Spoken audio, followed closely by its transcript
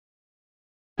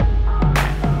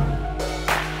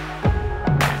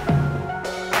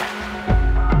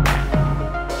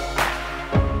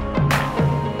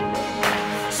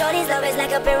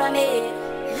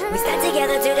pyramid. We stand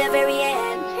together to the very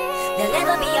end. There'll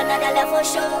never be another love for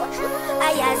sure.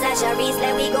 IYAZ and Charice,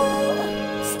 let we go.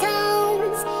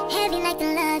 Stones, heavy like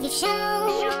the love you've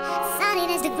shown, solid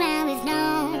as the ground we've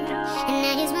known, and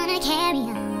I just wanna carry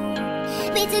on.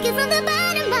 We took it from the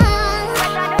bottom up,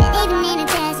 even in a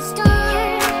desert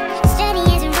storm, steady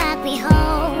as a rock we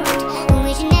hold,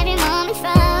 wishing every moment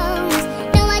froze.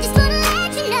 No, I just wanna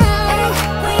let you know.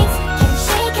 Earthquakes can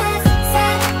shake us,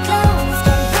 cyclones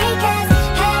can break us,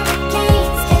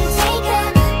 hurricanes can take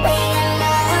us. We are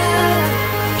love.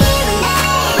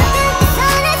 It's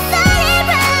on a solid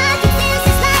rock, it feels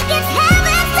just like it's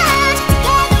heaven touch,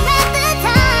 together at the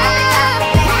top,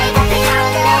 like a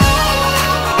pyramid.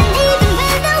 And even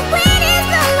when the wind is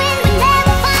blowing, we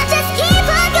never fall, just keep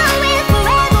on going,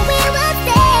 forever we will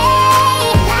stay,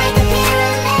 like a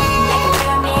pyramid.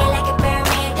 Like a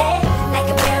pyramid, like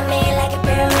a pyramid, like a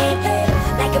pyramid,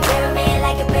 like a pyramid, like a pyramid,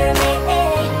 like a pyramid.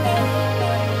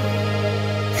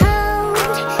 Cold,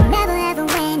 never ever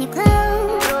when you're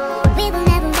close, we will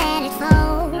never let it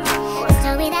fold, a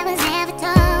story that was never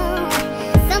told,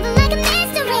 something like a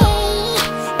mystery.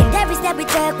 And every step we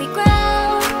took, we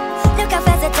grow. Look how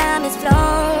fast the time has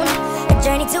flown. A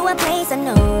journey to a place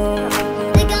unknown.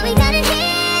 We're going down in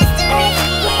history.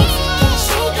 Earthquakes can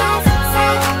shake us,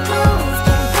 cyclones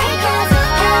can break us,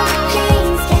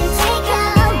 hurricanes can take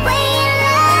us. Away in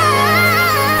love.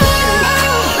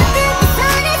 It's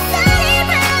on a solid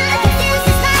rock, it feels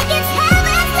just like it's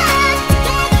heaven touch,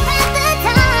 together at the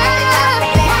top,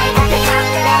 like a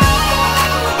pyramid.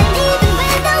 And even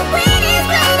when the wind is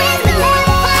blowing, we'll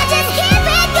never fall, just keep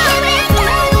it going,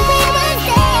 forever we will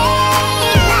stay,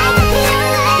 like a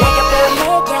pyramid. Like a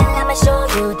pyramid, girl, I'ma show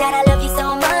you that I love you so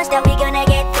much that we gonna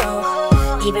get through.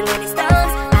 Even when it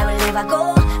storms, I will never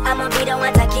go. I'ma be the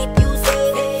one to keep you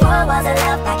safe. 4 walls of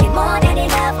love, packing more than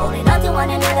enough. Holding on to one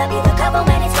another, be the couple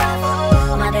when it's rough.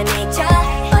 Mother Nature,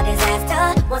 a disaster,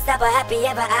 won't stop a happy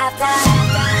ever after.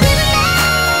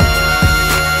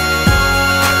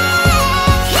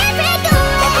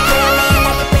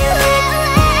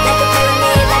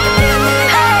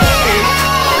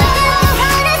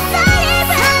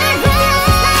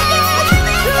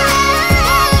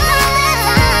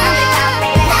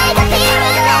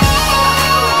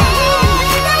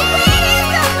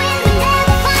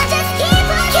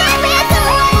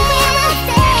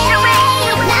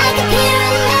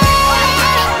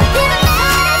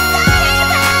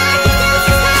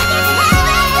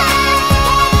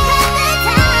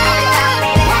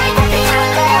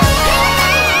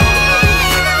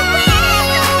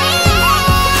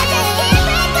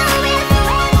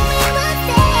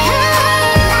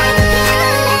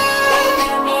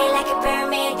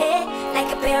 Like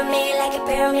a pyramid, like a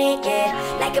pyramid, yeah.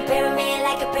 Like a pyramid,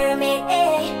 like a pyramid,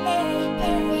 yeah.